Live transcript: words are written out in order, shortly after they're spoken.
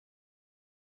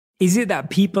Is it that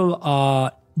people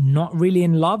are not really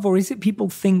in love, or is it people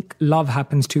think love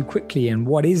happens too quickly, and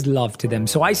what is love to them?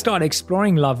 So I start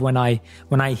exploring love when I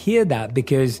hear that,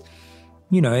 because,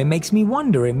 it makes me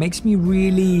wonder. It makes me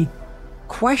really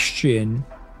question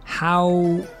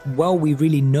how well we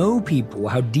really know people,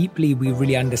 how deeply we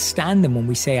really understand them when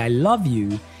we say, I love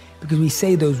you, because we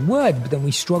say those words, but then we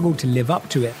struggle to live up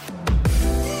to it.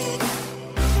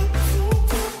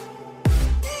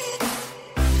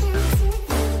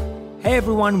 Hey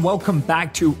everyone, welcome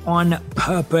back to On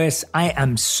Purpose. I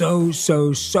am so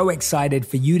excited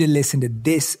for you to listen to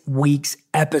this week's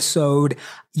episode.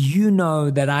 You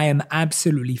know that I am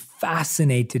absolutely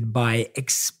fascinated by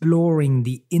exploring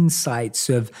the insights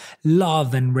of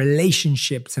love and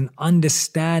relationships and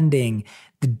understanding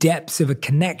the depths of a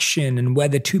connection and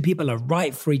whether two people are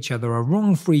right for each other or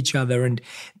wrong for each other. And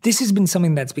this has been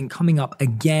something that's been coming up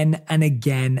again and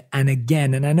again and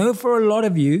again. And I know for a lot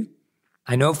of you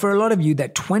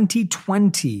that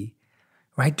 2020,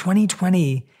 right?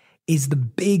 2020 is the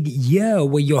big year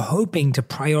where you're hoping to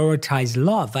prioritize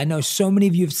love. I know so many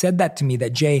of you have said that to me,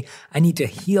 that Jay, I need to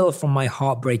heal from my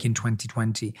heartbreak in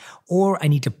 2020, or I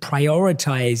need to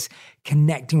prioritize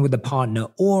connecting with a partner,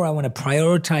 or I want to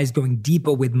prioritize going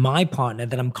deeper with my partner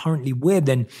that I'm currently with.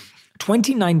 And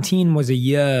 2019 was a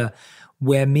year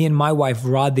where me and my wife,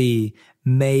 Radhi,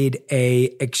 made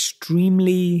a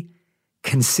extremely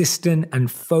consistent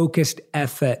and focused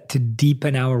effort to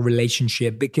deepen our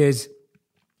relationship, because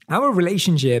our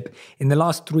relationship in the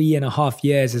last 3.5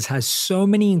 years has had so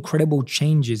many incredible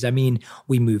changes. I mean,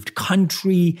 we moved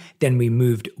country, then we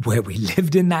moved where we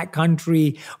lived in that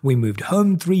country. We moved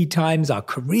home 3 times. Our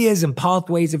careers and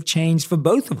pathways have changed for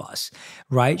both of us,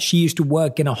 right? She used to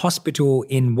work in a hospital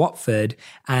in Watford,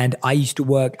 and I used to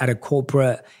work at a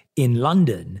corporate in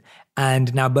London.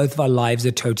 And now both of our lives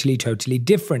are totally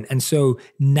different. And so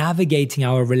navigating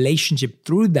our relationship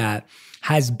through that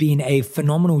has been a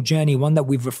phenomenal journey, one that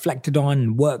we've reflected on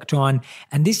and worked on.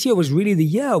 And this year was really the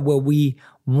year where we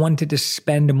wanted to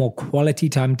spend more quality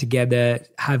time together,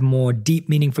 have more deep,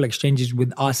 meaningful exchanges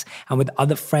with us and with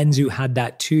other friends who had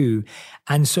that too.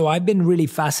 And so I've been really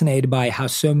fascinated by how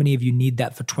so many of you need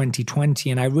that for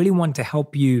 2020. And I really want to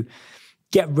help you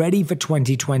get ready for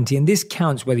 2020. And this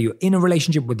counts whether you're in a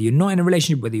relationship, whether you're not in a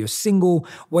relationship, whether you're single,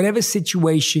 whatever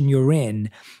situation you're in.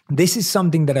 This is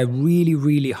something that I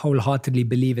really wholeheartedly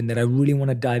believe in, that I really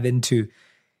want to dive into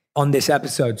on this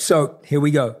episode. So here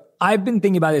we go. I've been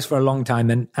thinking about this for a long time,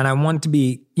 and I want to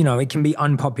be, it can be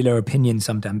unpopular opinion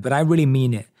sometimes, but I really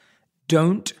mean it.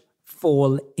 Don't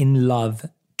fall in love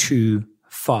too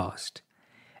fast.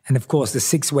 And of course, the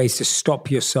 6 ways to stop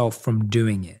yourself from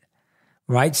doing it.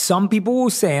 Right? Some people will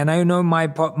say, and I know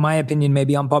my opinion may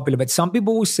be unpopular, but some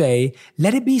people will say,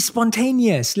 let it be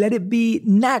spontaneous, let it be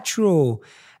natural.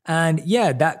 And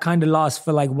yeah, that kind of lasts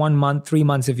for like 1 month, 3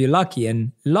 months if you're lucky.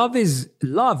 And love,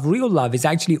 real love is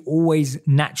actually always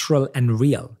natural and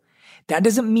real. That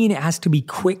doesn't mean it has to be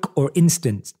quick or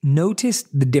instant. Notice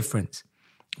the difference,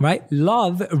 right?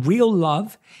 Real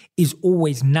love is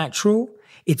always natural,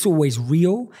 it's always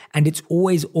real, and it's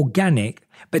always organic.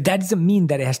 But that doesn't mean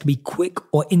that it has to be quick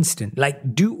or instant.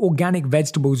 Like, do organic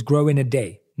vegetables grow in a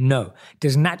day? No.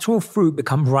 Does natural fruit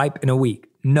become ripe in a week?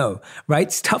 No,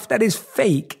 right? Stuff that is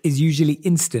fake is usually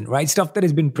instant, right? Stuff that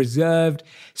has been preserved,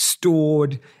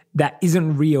 stored, that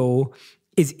isn't real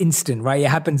is instant, right? It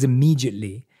happens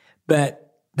immediately.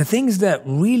 But the things that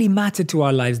really matter to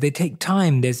our lives, they take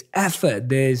time. There's effort,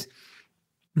 there's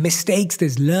mistakes,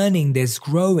 there's learning, there's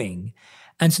growing.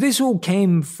 And so this all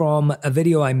came from a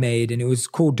video I made, and it was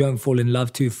called Don't Fall in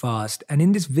Love Too Fast. And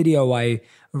in this video, I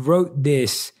wrote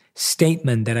this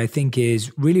statement that I think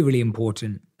is really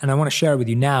important. And I want to share it with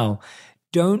you now.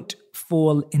 Don't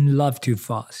fall in love too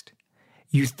fast.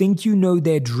 You think you know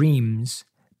their dreams,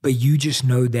 but you just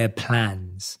know their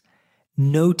plans.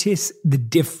 Notice the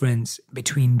difference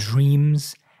between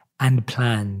dreams and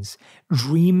plans.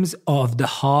 Dreams are of the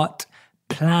heart,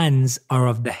 plans are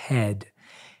of the head.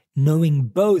 Knowing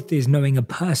both is knowing a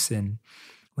person.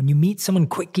 When you meet someone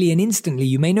quickly and instantly,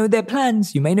 you may know their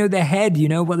plans, you may know their head, you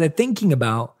know what they're thinking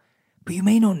about, but you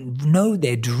may not know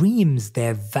their dreams,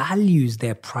 their values,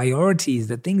 their priorities,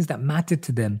 the things that matter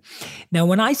to them. Now,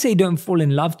 when I say don't fall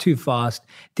in love too fast,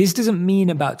 this doesn't mean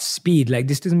about speed. Like,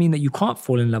 this doesn't mean that you can't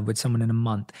fall in love with someone in a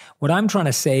month. What I'm trying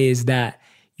to say is that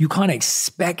you can't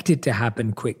expect it to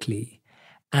happen quickly.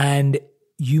 And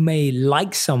you may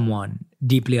like someone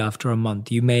deeply after a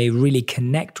month. You may really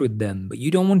connect with them, but you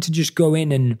don't want to just go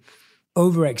in and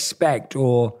over-expect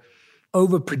or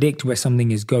over-predict where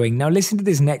something is going. Now listen to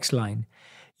this next line.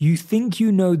 You think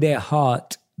you know their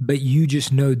heart, but you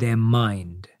just know their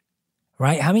mind,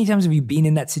 right? How many times have you been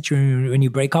in that situation when you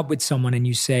break up with someone and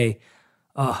you say,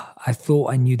 oh, I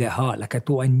thought I knew their heart. Like I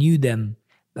thought I knew them,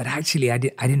 but actually I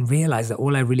didn't realize that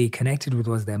all I really connected with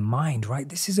was their mind, right?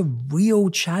 This is a real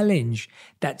challenge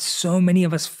that so many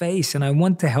of us face. And I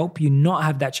want to help you not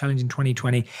have that challenge in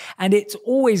 2020. And it's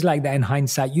always like that in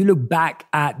hindsight. You look back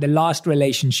at the last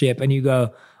relationship and you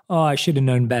go, oh, I should have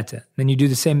known better. Then you do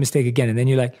the same mistake again. And then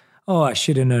you're like, oh, I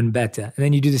should have known better. And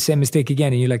then you do the same mistake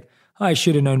again. And you're like, oh, I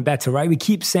should have known better, right? We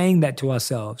keep saying that to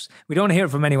ourselves. We don't hear it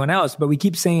from anyone else, but we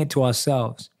keep saying it to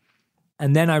ourselves.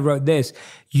 And then I wrote this: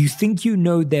 you think you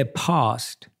know their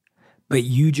past, but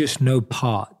you just know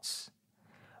parts,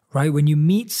 right? When you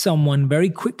meet someone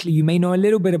very quickly, you may know a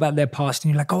little bit about their past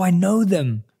and you're like, oh, I know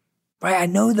them, right? I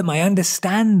know them. I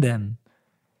understand them.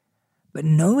 But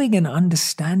knowing and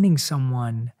understanding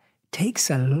someone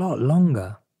takes a lot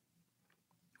longer,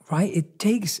 right? It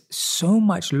takes so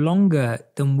much longer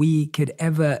than we could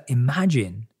ever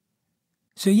imagine.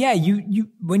 So yeah, you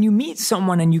when you meet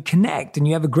someone and you connect and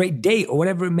you have a great date or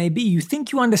whatever it may be, you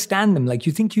think you understand them, like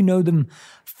you think you know them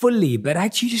fully, but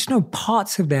actually you just know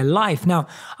parts of their life. Now,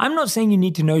 I'm not saying you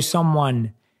need to know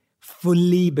someone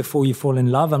fully before you fall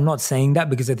in love. I'm not saying that,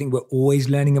 because I think we're always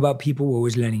learning about people. We're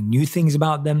always learning new things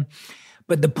about them.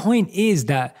 But the point is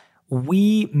that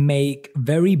we make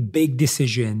very big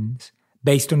decisions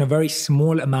based on a very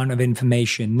small amount of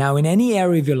information. Now, in any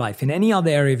area of your life, in any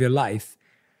other area of your life,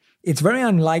 it's very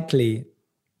unlikely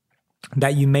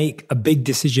that you make a big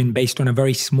decision based on a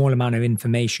very small amount of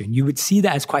information. You would see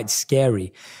that as quite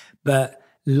scary. But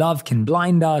love can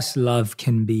blind us. Love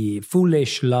can be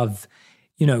foolish. Love,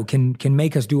 can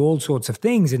make us do all sorts of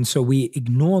things. And so we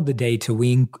ignore the data.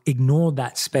 We ignore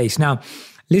that space. Now,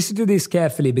 listen to this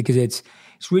carefully, because it's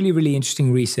really, really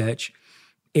interesting research.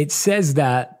 It says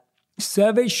that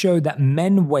surveys show that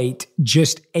men wait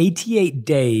just 88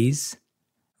 days,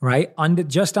 right,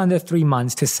 just under 3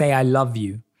 months to say I love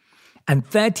you. And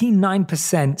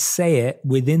 39% say it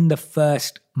within the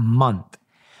first month.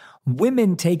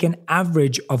 Women take an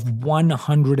average of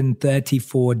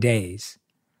 134 days,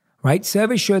 right?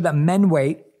 Surveys show that men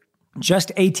wait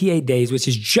just 88 days, which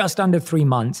is just under 3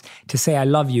 months, to say I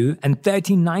love you. And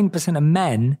 39% of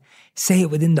men say it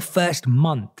within the first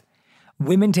month.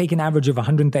 Women take an average of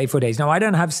 134 days. Now, I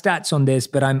don't have stats on this,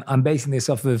 but I'm basing this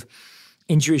off of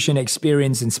intuition,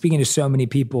 experience, and speaking to so many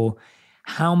people.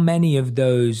 How many of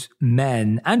those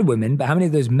men and women, but how many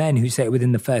of those men who say it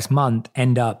within the first month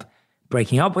end up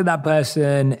breaking up with that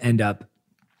person, end up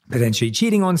potentially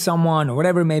cheating on someone or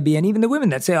whatever it may be? And even the women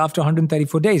that say after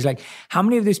 134 days, like how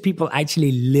many of those people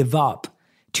actually live up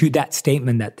to that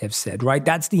statement that they've said, right?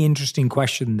 That's the interesting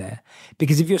question there.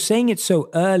 Because if you're saying it so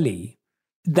early,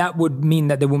 that would mean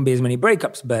that there wouldn't be as many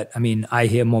breakups. But I mean, I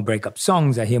hear more breakup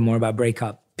songs. I hear more about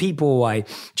breakup people. I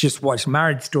just watched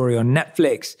Marriage Story on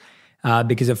Netflix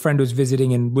because a friend was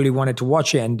visiting and really wanted to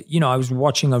watch it. And, I was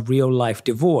watching a real life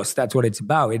divorce. That's what it's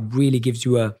about. It really gives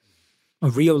you a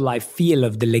real life feel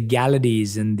of the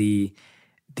legalities and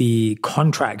the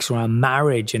contracts around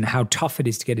marriage and how tough it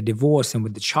is to get a divorce and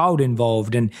with the child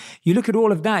involved. And you look at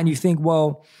all of that and you think,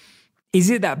 well, is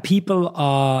it that people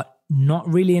are not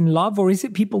really in love, or is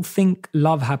it people think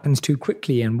love happens too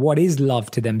quickly, and what is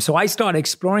love to them? So I start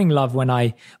exploring love when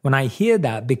I hear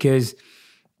that, because,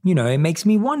 it makes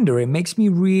me wonder. It makes me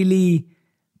really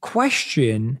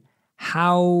question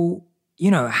how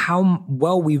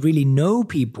well we really know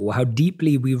people, how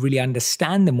deeply we really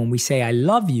understand them when we say, I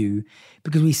love you,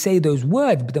 because we say those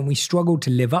words, but then we struggle to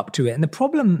live up to it. And the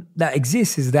problem that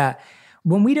exists is that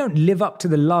when we don't live up to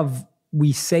the love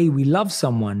we say we love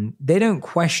someone, they don't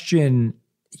question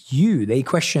you, they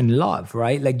question love,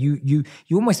 right? Like you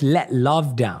almost let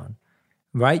love down,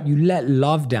 right? You let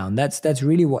love down. That's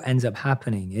really what ends up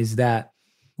happening, is that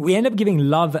we end up giving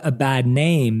love a bad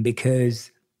name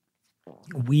because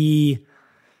we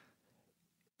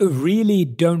really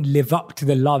don't live up to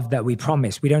the love that we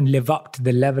promise. We don't live up to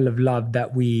the level of love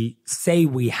that we say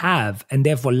we have. And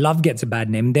therefore love gets a bad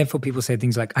name. And therefore people say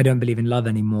things like, I don't believe in love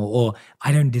anymore, or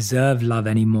I don't deserve love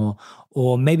anymore,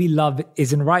 or maybe love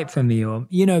isn't right for me, or,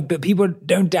 but people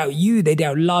don't doubt you, they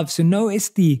doubt love. So notice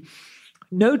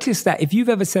that if you've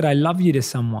ever said, I love you to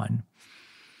someone,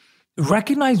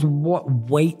 recognize what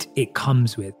weight it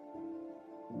comes with.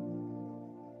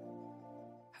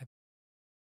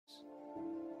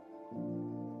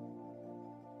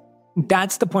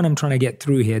 That's the point I'm trying to get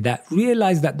through here, that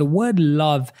realize that the word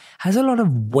love has a lot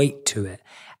of weight to it.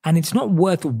 And it's not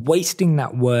worth wasting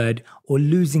that word or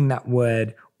losing that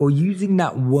word or using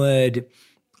that word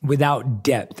without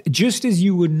depth. Just as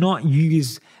you would not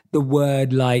use the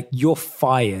word like you're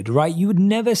fired, right? You would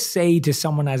never say to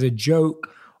someone as a joke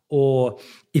or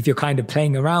if you're kind of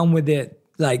playing around with it,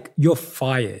 like you're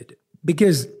fired.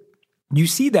 Because you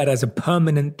see that as a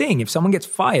permanent thing. If someone gets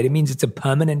fired, it means it's a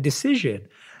permanent decision,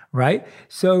 right?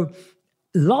 So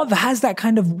love has that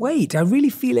kind of weight. I really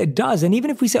feel it does. And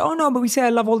even if we say, oh no, but we say I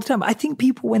love all the time, I think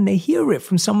people, when they hear it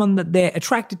from someone that they're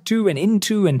attracted to and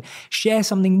into and share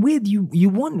something with, you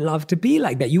want love to be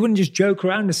like that. You wouldn't just joke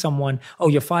around to someone, oh,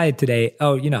 you're fired today.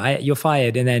 Oh, you're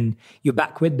fired. And then you're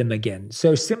back with them again.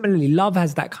 So similarly, love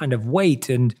has that kind of weight.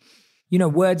 And,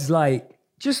 words like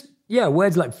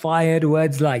words like fired,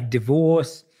 words like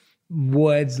divorce,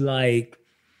 words like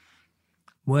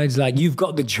you've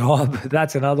got the job.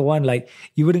 That's another one. Like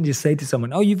you wouldn't just say to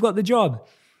someone, oh, you've got the job.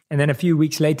 And then a few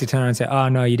weeks later turn around and say, oh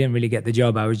no, you didn't really get the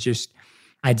job. I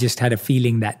just had a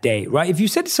feeling that day, right? If you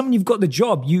said to someone, you've got the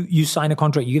job, you sign a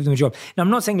contract, you give them a job. Now,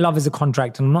 I'm not saying love is a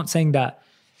contract. And I'm not saying that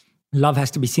love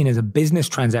has to be seen as a business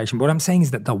transaction. But what I'm saying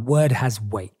is that the word has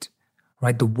weight,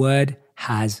 right? The word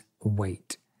has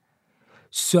weight.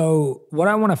 So what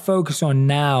I want to focus on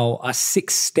now are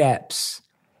 6 steps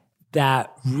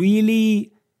that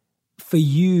really, for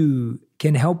you,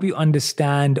 can help you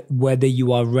understand whether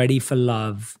you are ready for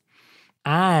love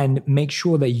and make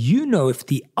sure that you know if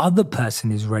the other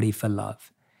person is ready for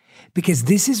love. Because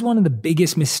this is one of the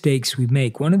biggest mistakes we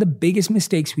make. One of the biggest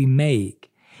mistakes we make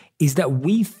is that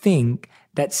we think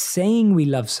that saying we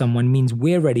love someone means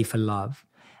we're ready for love.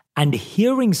 And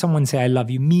hearing someone say, I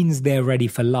love you, means they're ready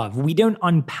for love. We don't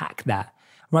unpack that,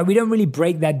 right? We don't really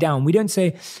break that down. We don't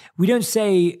say,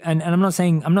 and I'm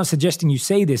not suggesting you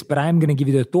say this, but I am going to give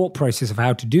you the thought process of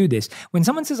how to do this. When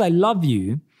someone says, I love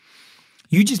you,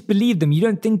 you just believe them. You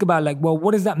don't think about well,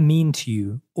 what does that mean to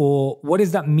you? Or what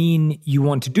does that mean you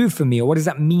want to do for me? Or what does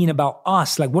that mean about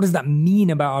us? What does that mean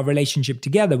about our relationship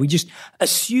together? We just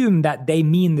assume that they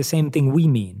mean the same thing we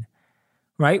mean.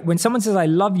 Right? When someone says, I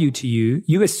love you to you,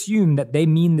 you assume that they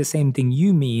mean the same thing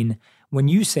you mean when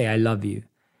you say, I love you.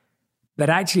 But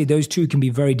actually, those two can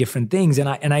be very different things. And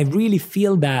I really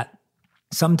feel that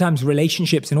sometimes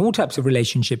relationships and all types of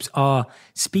relationships are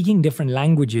speaking different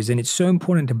languages. And it's so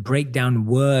important to break down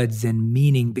words and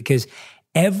meaning because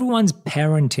everyone's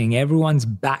parenting, everyone's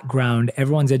background,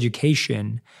 everyone's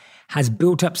education has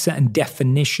built up certain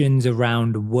definitions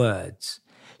around words.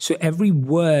 So every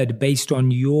word based on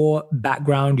your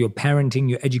background, your parenting,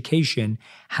 your education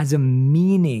has a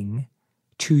meaning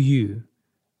to you,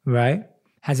 right?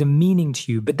 Has a meaning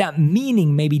to you. But that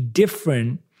meaning may be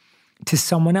different to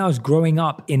someone else growing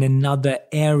up in another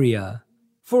area.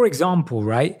 For example,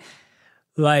 right?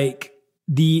 Like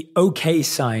the okay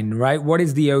sign, right? What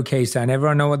is the okay sign?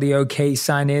 Everyone know what the okay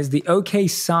sign is? The okay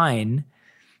sign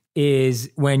is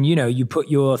when, you put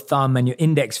your thumb and your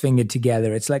index finger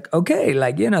together. It's like, okay,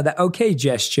 the okay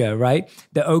gesture, right?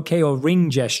 The okay or ring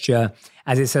gesture,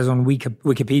 as it says on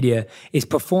Wikipedia, is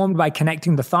performed by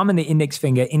connecting the thumb and the index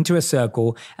finger into a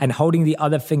circle and holding the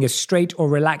other finger straight or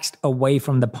relaxed away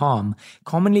from the palm.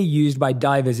 Commonly used by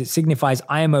divers, it signifies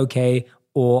I am okay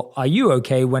or are you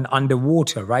okay when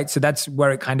underwater, right? So that's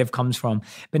where it kind of comes from.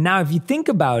 But now if you think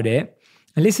about it,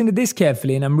 and listen to this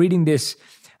carefully, and I'm reading this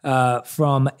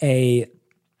from a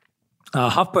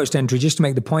HuffPost entry, just to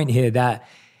make the point here that,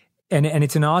 and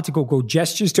it's an article called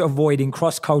Gestures to Avoid in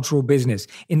Cross-Cultural Business.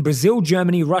 In Brazil,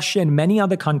 Germany, Russia, and many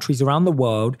other countries around the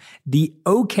world, the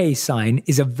OK sign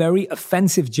is a very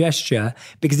offensive gesture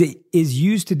because it is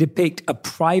used to depict a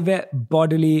private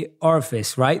bodily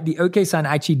orifice, right? The OK sign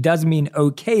actually does mean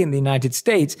okay in the United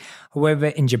States. However,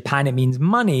 in Japan, it means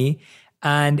money.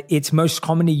 And it's most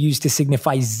commonly used to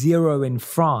signify zero in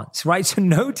France, right? So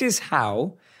notice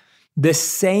how the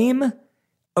same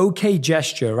okay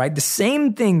gesture, right? The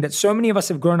same thing that so many of us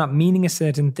have grown up meaning a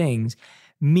certain things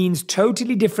means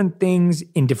totally different things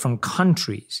in different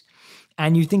countries.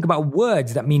 And you think about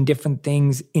words that mean different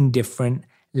things in different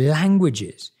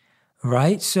languages,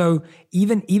 right? So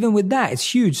even with that,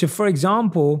 it's huge. So for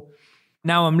example,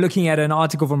 now I'm looking at an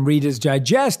article from Reader's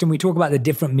Digest and we talk about the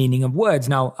different meaning of words.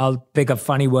 Now I'll pick a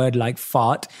funny word like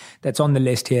fart that's on the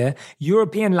list here.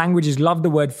 European languages love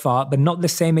the word fart, but not the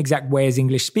same exact way as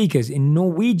English speakers. In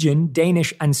Norwegian,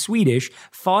 Danish, and Swedish,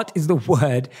 fart is the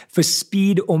word for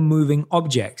speed or moving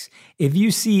objects. If you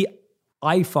see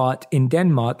I fart in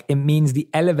Denmark, it means the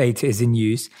elevator is in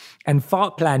use, and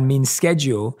fart plan means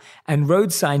schedule, and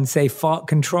road signs say fart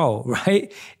control,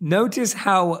 right? Notice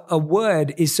how a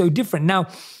word is so different. Now,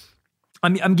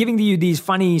 I'm giving you these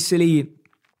funny, silly,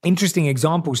 interesting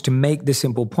examples to make the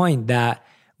simple point that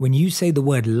when you say the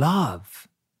word love,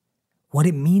 what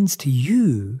it means to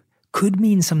you could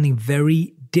mean something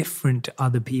very different to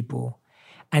other people.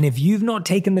 And if you've not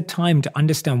taken the time to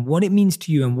understand what it means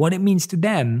to you and what it means to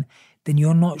them, then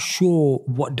you're not sure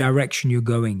what direction you're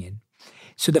going in.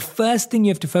 So the first thing you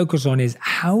have to focus on is,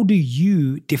 how do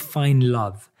you define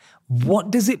love?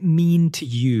 What does it mean to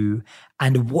you,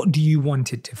 and what do you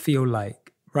want it to feel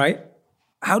like, right?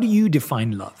 How do you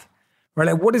define love, right?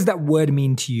 Like, what does that word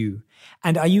mean to you?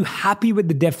 And are you happy with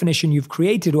the definition you've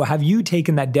created, or have you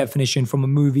taken that definition from a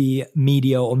movie,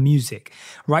 media, or music,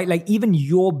 right? Like, even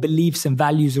your beliefs and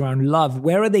values around love,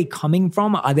 where are they coming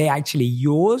from? Are they actually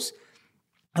yours?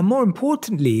 And more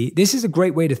importantly, this is a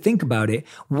great way to think about it.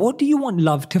 What do you want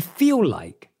love to feel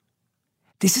like?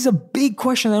 This is a big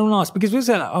question I don't ask, because we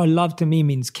say, oh, love to me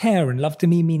means care and love to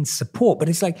me means support. But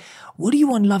it's like, what do you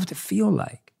want love to feel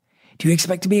like? Do you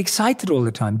expect to be excited all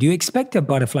the time? Do you expect to have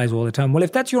butterflies all the time? Well,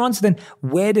 if that's your answer, then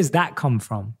where does that come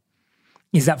from?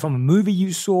 Is that from a movie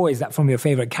you saw? Is that from your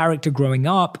favorite character growing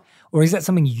up? Or is that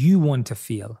something you want to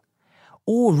feel?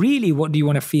 Or really, what do you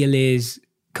want to feel is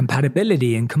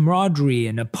compatibility and camaraderie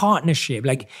and a partnership?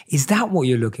 Like, is that what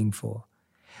you're looking for?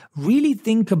 Really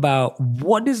think about,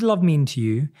 what does love mean to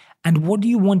you, and what do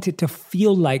you want it to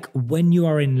feel like when you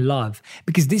are in love?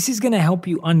 Because this is going to help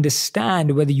you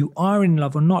understand whether you are in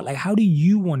love or not. Like, how do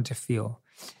you want to feel?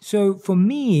 So for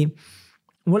me,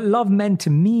 what love meant to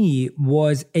me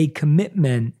was a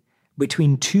commitment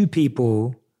between two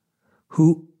people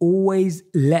who always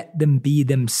let them be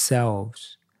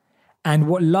themselves. And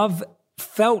what love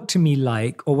felt to me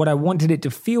like, or what I wanted it to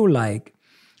feel like,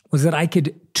 was that I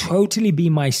could totally be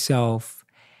myself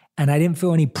and I didn't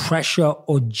feel any pressure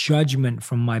or judgment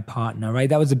from my partner, right?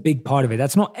 That was a big part of it.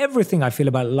 That's not everything I feel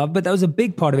about love, but that was a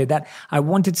big part of it, that I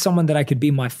wanted someone that I could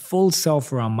be my full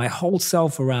self around, my whole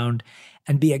self around,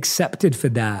 and be accepted for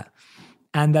that.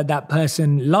 And that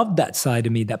person loved that side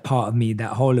of me, that part of me,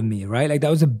 that whole of me, right? Like,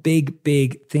 that was a big,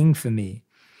 big thing for me.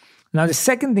 Now, the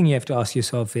second thing you have to ask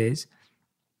yourself is,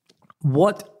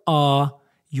 what are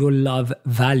your love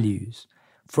values?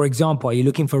 For example, are you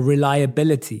looking for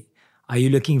reliability? Are you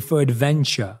looking for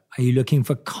adventure? Are you looking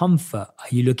for comfort? Are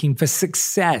you looking for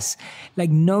success? Like,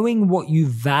 knowing what you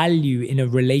value in a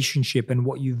relationship and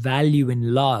what you value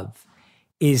in love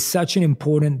is such an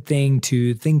important thing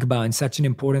to think about and such an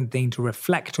important thing to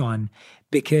reflect on,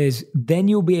 because then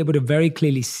you'll be able to very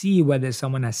clearly see whether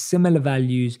someone has similar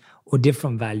values or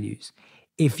different values.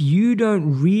 If you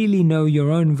don't really know your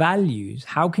own values,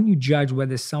 how can you judge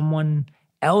whether someone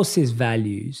else's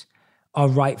values are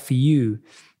right for you?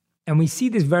 And we see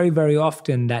this very, very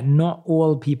often, that not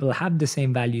all people have the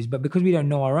same values, but because we don't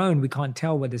know our own, we can't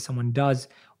tell whether someone does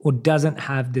or doesn't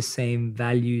have the same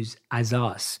values as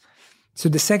us. So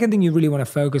the second thing you really want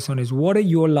to focus on is, what are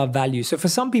your love values? So for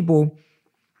some people,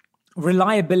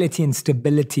 reliability and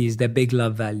stability is their big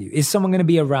love value. Is someone going to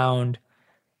be around?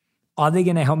 Are they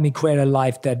going to help me create a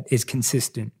life that is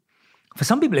consistent? For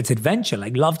some people, it's adventure.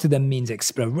 Like, love to them means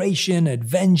exploration,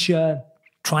 adventure,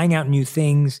 trying out new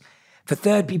things. For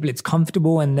third people, it's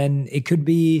comfortable, and then it could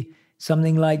be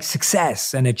something like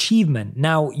success and achievement.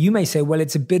 Now, you may say, well,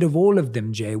 it's a bit of all of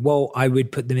them, Jay. Well, I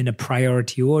would put them in a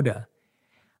priority order.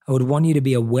 I would want you to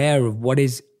be aware of what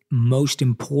is most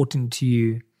important to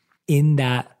you in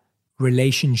that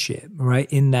relationship,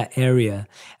 right? In that area.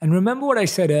 And remember what I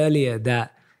said earlier,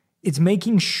 that it's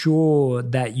making sure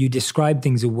that you describe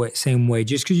things the same way.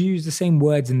 Just because you use the same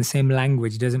words in the same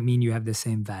language doesn't mean you have the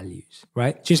same values,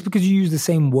 right? Just because you use the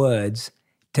same words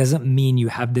doesn't mean you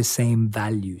have the same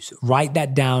values. Write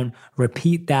that down,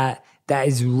 repeat that. That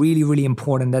is really, really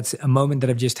important. That's a moment that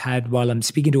I've just had while I'm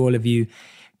speaking to all of you.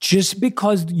 Just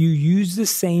because you use the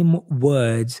same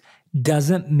words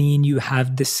doesn't mean you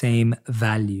have the same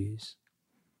values.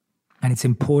 And it's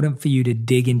important for you to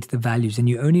dig into the values. And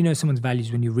you only know someone's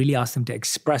values when you really ask them to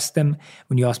express them,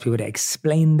 when you ask people to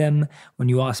explain them, when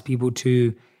you ask people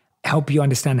to help you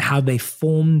understand how they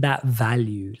form that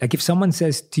value. Like, if someone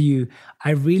says to you,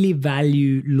 I really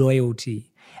value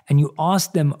loyalty, and you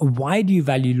ask them, why do you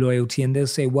value loyalty? And they'll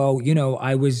say, well,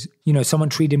 someone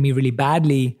treated me really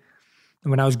badly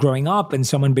when I was growing up, and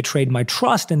someone betrayed my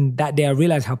trust. And that day I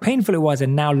realized how painful it was.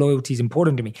 And now loyalty is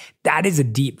important to me. That is a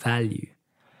deep value.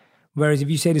 Whereas if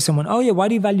you say to someone, oh yeah, why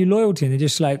do you value loyalty? And they're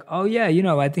just like, oh yeah,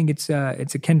 I think it's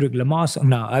a Kendrick Lamar song.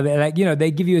 No,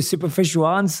 they give you a superficial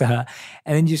answer,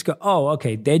 and then you just go, oh,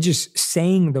 okay, they're just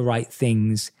saying the right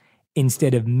things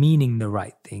instead of meaning the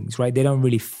right things, right? They don't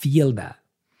really feel that.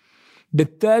 The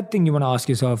third thing you want to ask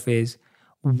yourself is,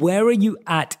 where are you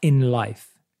at in life?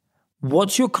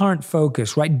 What's your current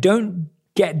focus, right? Don't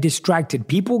get distracted.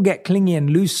 People get clingy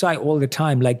and lose sight all the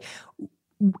time. Like,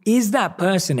 is that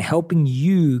person helping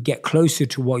you get closer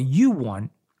to what you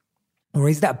want? Or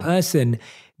is that person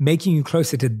making you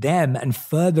closer to them and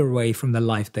further away from the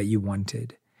life that you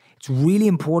wanted? It's really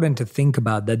important to think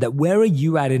about that where are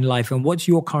you at in life and what's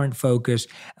your current focus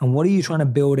and what are you trying to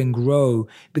build and grow?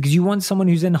 Because you want someone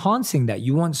who's enhancing that.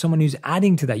 You want someone who's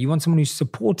adding to that. You want someone who's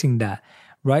supporting that,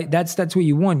 right? That's what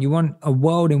you want. You want a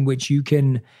world in which you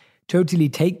can totally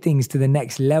take things to the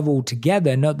next level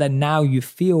together, not that now you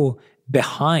feel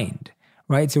behind,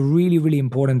 right? It's a really, really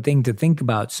important thing to think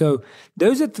about. So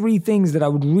those are 3 things that I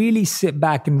would really sit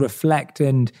back and reflect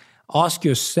and ask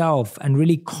yourself and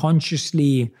really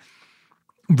consciously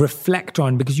reflect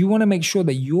on, because you want to make sure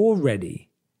that you're ready,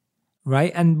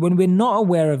 right? And when we're not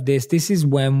aware of this, this is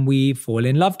when we fall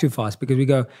in love too fast, because we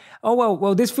go, oh,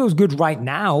 well, this feels good right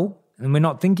now. And we're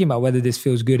not thinking about whether this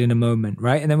feels good in a moment,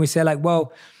 right? And then we say like,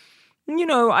 well,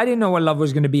 I didn't know what love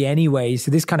was going to be anyway.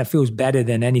 So this kind of feels better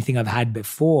than anything I've had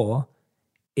before.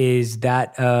 Is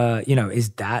that, is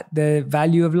that the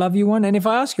value of love you want? And if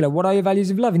I ask you, like, what are your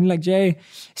values of love? And you're like, Jay,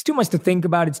 it's too much to think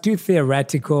about. It's too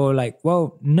theoretical. Like,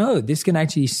 well, no, this can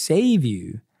actually save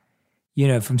you,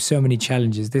 from so many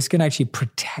challenges. This can actually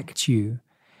protect you.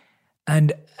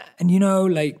 And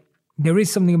there is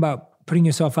something about putting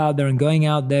yourself out there and going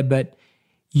out there, but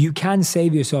you can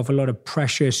save yourself a lot of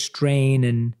pressure, strain,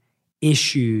 and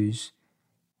issues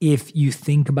if you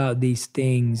think about these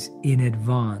things in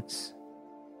advance.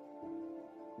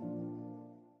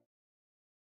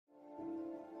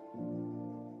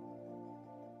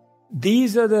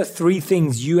 These are the 3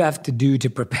 things you have to do to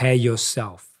prepare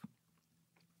yourself,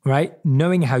 right?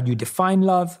 Knowing how you define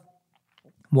love,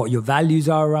 what your values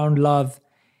are around love,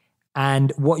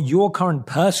 and what your current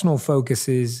personal focus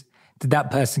is that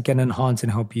person can enhance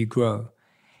and help you grow.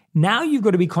 Now you've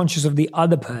got to be conscious of the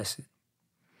other person.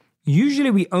 Usually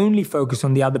we only focus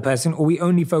on the other person, or we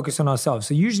only focus on ourselves.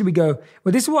 So usually we go,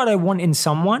 well, this is what I want in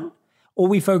someone, or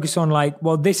we focus on like,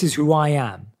 well, this is who I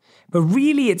am. But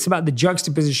really it's about the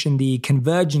juxtaposition, the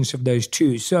convergence of those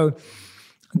two. So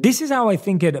this is how I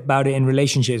think about it in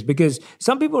relationships, because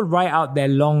some people write out their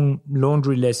long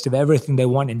laundry list of everything they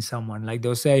want in someone. Like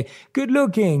they'll say, good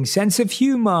looking, sense of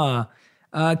humor,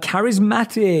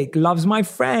 charismatic, loves my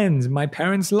friends, my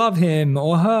parents love him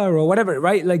or her or whatever,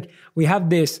 right? Like we have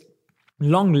this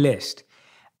long list.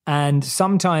 And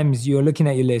sometimes you're looking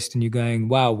at your list and you're going,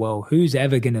 wow, well, who's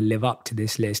ever going to live up to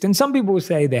this list? And some people will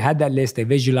say they had that list, they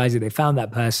visualized it, they found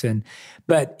that person.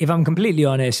 But if I'm completely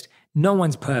honest, no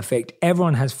one's perfect.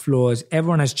 Everyone has flaws.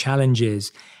 Everyone has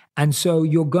challenges. And so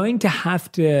you're going to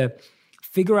have to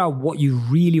figure out what you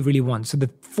really, really want. So the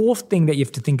 4th thing that you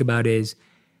have to think about is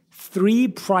 3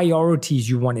 priorities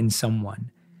you want in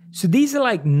someone. So these are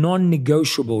like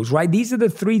non-negotiables, right? These are the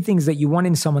 3 things that you want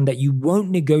in someone that you won't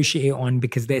negotiate on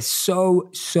because they're so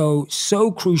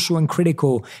crucial and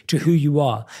critical to who you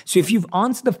are. So if you've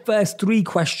answered the first 3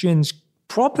 questions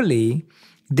properly,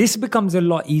 this becomes a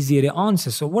lot easier to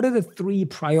answer. So what are the 3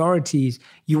 priorities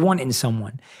you want in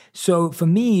someone? So for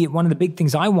me, one of the big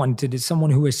things I wanted is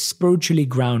someone who is spiritually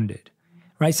grounded,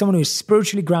 right? Someone who is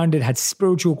spiritually grounded, had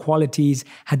spiritual qualities,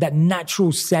 had that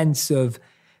natural sense of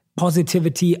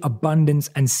positivity, abundance,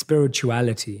 and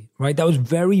spirituality, right? That was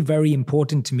very, very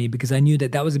important to me because I knew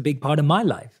that that was a big part of my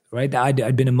life, right? That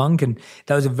I'd been a monk and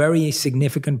that was a very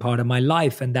significant part of my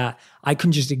life, and that I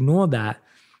couldn't just ignore that.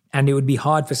 And it would be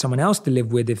hard for someone else to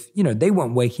live with if, they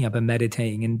weren't waking up and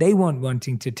meditating and they weren't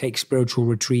wanting to take spiritual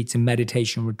retreats and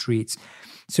meditation retreats.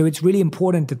 So it's really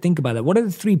important to think about that. What are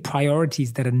the 3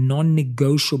 priorities that are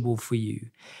non-negotiable for you,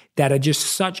 that are just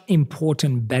such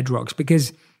important bedrocks?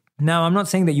 Because now, I'm not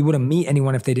saying that you wouldn't meet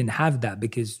anyone if they didn't have that,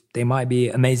 because they might be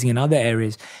amazing in other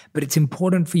areas, but it's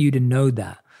important for you to know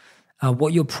that,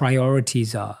 what your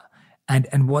priorities are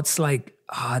and what's like,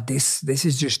 this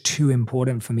is just too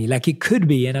important for me. Like it could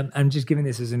be, and I'm just giving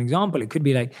this as an example, it could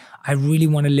be like, I really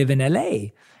want to live in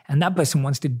LA and that person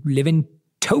wants to live in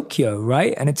Tokyo,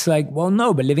 right? And it's like, well,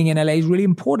 no, but living in LA is really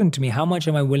important to me. How much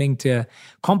am I willing to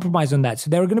compromise on that?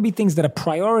 So there are going to be things that are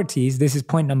priorities. This is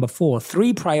point number 4,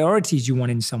 3 priorities you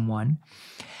want in someone.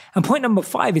 And point number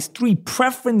 5 is 3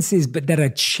 preferences, but that are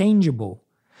changeable.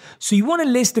 So you want a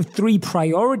list of 3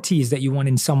 priorities that you want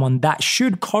in someone that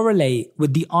should correlate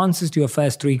with the answers to your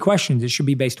first 3 questions. It should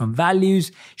be based on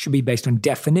values, should be based on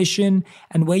definition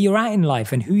and where you're at in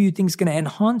life and who you think is going to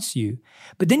enhance you.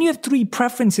 But then you have 3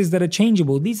 preferences that are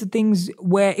changeable. These are things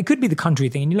where it could be the country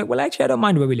thing and you're like, well, actually, I don't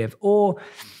mind where we live. Or,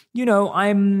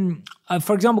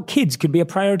 for example, kids could be a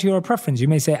priority or a preference. You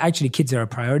may say, actually, kids are a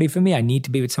priority for me. I need to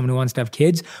be with someone who wants to have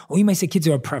kids. Or you may say kids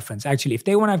are a preference. Actually, if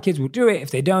they want to have kids, we'll do it.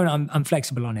 If they don't, I'm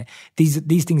flexible on it.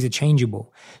 These things are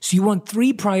changeable. So you want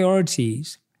 3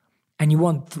 priorities and you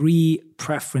want 3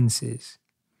 preferences.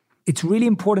 it's really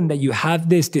important that you have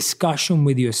this discussion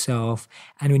with yourself.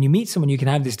 And when you meet someone, you can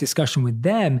have this discussion with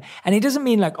them. And it doesn't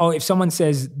mean like, oh, if someone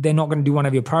says they're not going to do one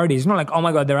of your priorities, it's not like, oh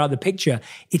my God, they're out of the picture.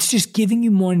 It's just giving you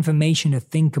more information to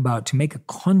think about, to make a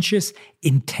conscious,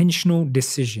 intentional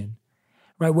decision,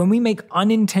 right? When we make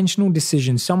unintentional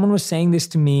decisions, someone was saying this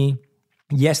to me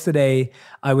yesterday.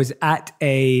 I was at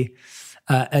a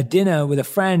dinner with a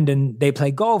friend and they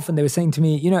play golf, and they were saying to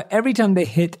me, you know, every time they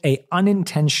hit a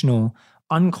unintentional,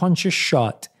 unconscious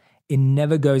shot, it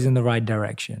never goes in the right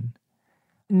direction.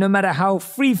 No matter how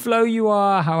free flow you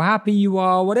are, how happy you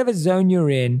are, whatever zone you're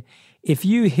in, if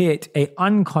you hit a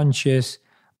unconscious,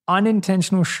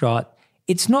 unintentional shot,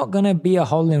 it's not going to be a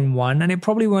hole in one, and it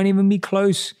probably won't even be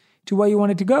close to where you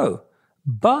want it to go.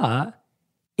 But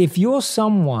if you're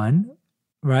someone,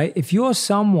 right, if you're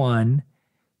someone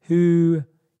who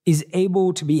is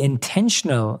able to be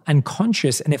intentional and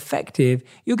conscious and effective,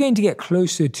 you're going to get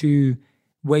closer to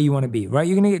where you want to be, right?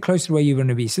 You're going to get closer to where you want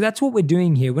to be. So that's what we're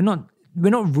doing here. We're not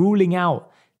ruling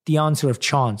out the answer of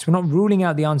chance. We're not ruling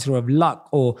out the answer of luck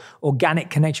or organic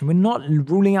connection. We're not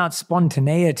ruling out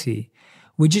spontaneity.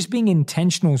 We're just being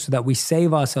intentional so that we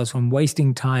save ourselves from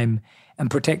wasting time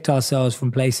and protect ourselves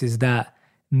from places that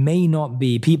may not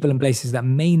be, people and places that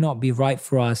may not be right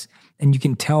for us. And you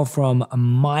can tell from a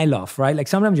mile off, right? Like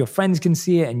sometimes your friends can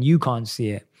see it and you can't see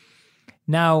it.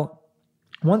 Now,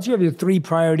 once you have your 3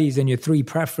 priorities and your 3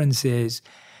 preferences,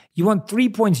 you want 3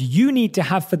 points you need to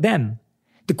have for them.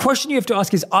 The question you have to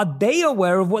ask is, are they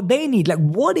aware of what they need? Like,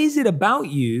 what is it about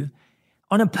you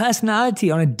on a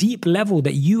personality, on a deep level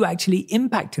that you actually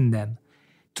impact in them?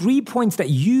 3 points that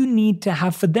you need to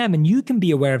have for them. And you can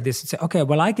be aware of this and say, okay,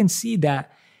 well, I can see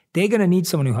that they're going to need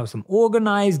someone who helps them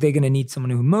organize. They're going to need someone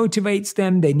who motivates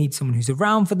them. They need someone who's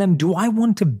around for them. Do I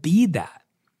want to be that?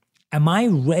 Am I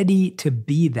ready to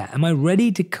be that? Am I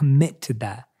ready to commit to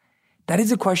that? That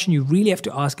is a question you really have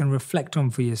to ask and reflect on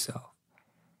for yourself.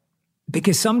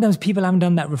 Because sometimes people haven't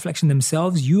done that reflection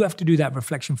themselves. You have to do that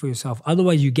reflection for yourself.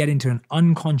 Otherwise, you get into an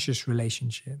unconscious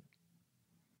relationship,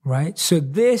 right? So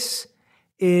this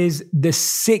is the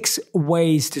 6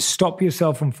 ways to stop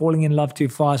yourself from falling in love too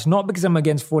fast. Not because I'm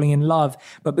against falling in love,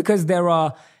 but because there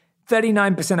are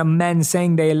 39% of men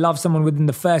saying they love someone within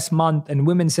the first month and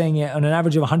women saying it on an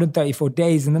average of 134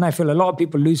 days. And then I feel a lot of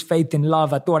people lose faith in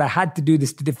love. I thought I had to do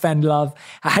this to defend love.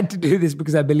 I had to do this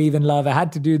because I believe in love. I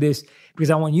had to do this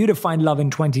because I want you to find love in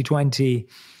 2020.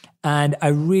 And I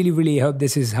really, really hope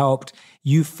this has helped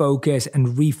you focus and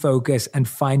refocus and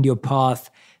find your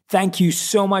path. Thank you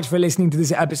so much for listening to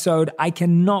this episode. I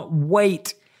cannot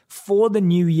wait for the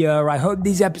new year. I hope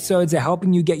these episodes are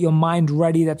helping you get your mind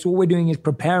ready. That's all we're doing, is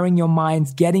preparing your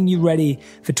minds, getting you ready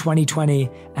for 2020.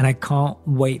 And I can't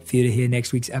wait for you to hear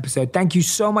next week's episode. Thank you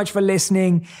so much for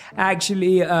listening.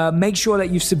 Actually, make sure that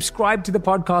you've subscribed to the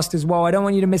podcast as well. I don't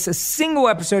want you to miss a single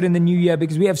episode in the new year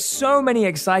because we have so many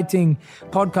exciting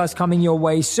podcasts coming your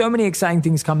way, so many exciting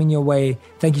things coming your way.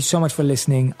 Thank you so much for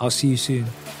listening. I'll see you soon.